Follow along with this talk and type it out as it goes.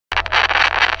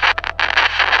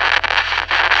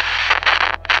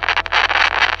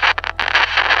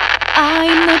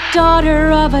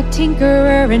daughter of a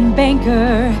tinkerer and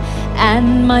banker,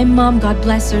 and my mom, God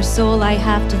bless her soul, I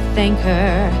have to thank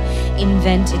her,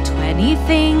 invented 20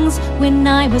 things when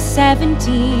I was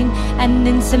 17, and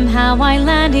then somehow I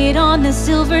landed on the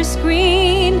silver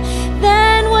screen.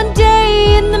 Then one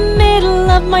day in the middle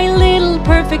of my little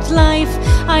perfect life,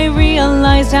 I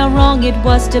realized how wrong it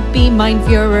was to be mein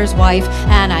Führer's wife,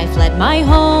 and I fled my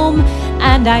home,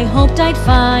 and I hoped I'd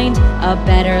find a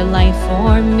better life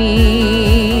for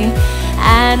me.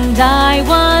 And I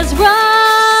was right.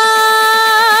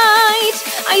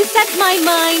 I set my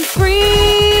mind free.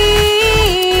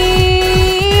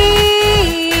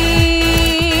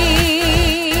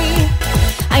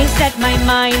 I set my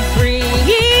mind free.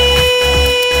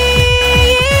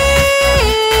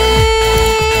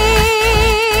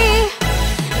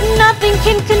 Nothing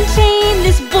can contain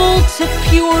this bolt of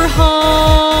pure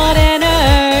hot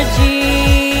energy.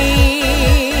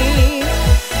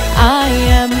 I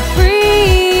am free.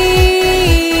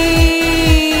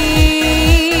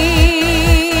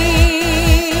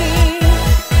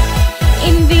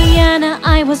 In Vienna,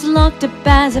 I was locked up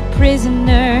as a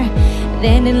prisoner.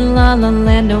 Then in La La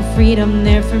Land, no freedom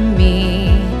there for me.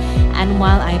 And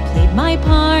while I played my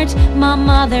part, my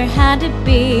mother had to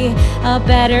be a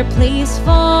better place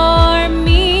for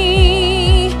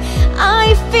me.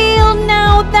 I feel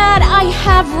now that I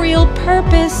have real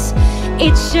purpose.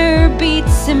 It sure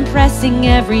beats impressing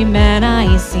every man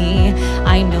I see.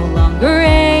 I'm no longer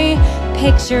a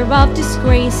picture of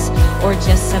disgrace or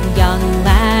just some young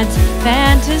lad's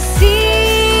fantasy.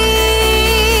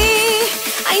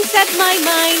 I set my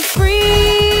mind free.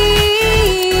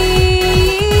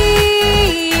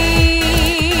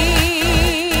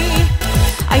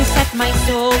 My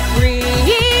soul free.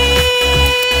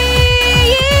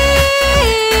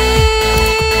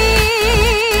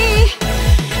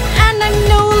 And I'm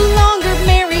no longer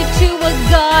married to a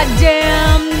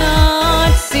goddamn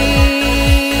Nazi,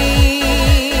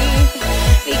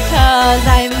 because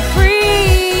I'm free.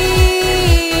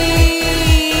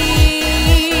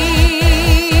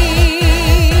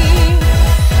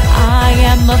 I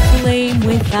am aflame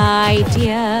with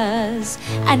ideas,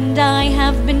 and I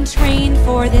have been trained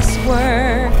for this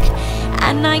work,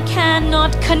 and I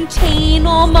cannot contain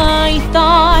all my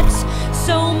thoughts,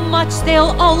 so much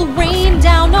they'll all rain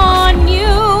down on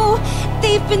you.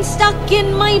 They've been stuck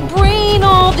in my brain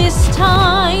all this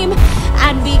time,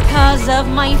 and because of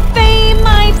my fame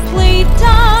I've played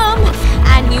dumb,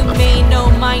 and you may know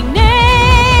my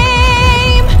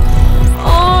name,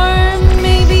 or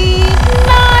maybe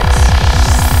not.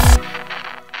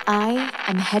 I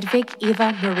am Hedwig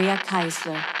Eva Maria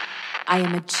Keisler. I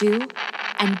am a Jew,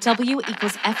 and W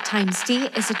equals F times D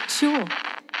is a jewel.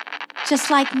 Just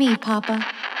like me, Papa.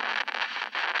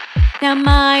 Now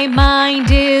my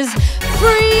mind is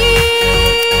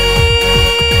free.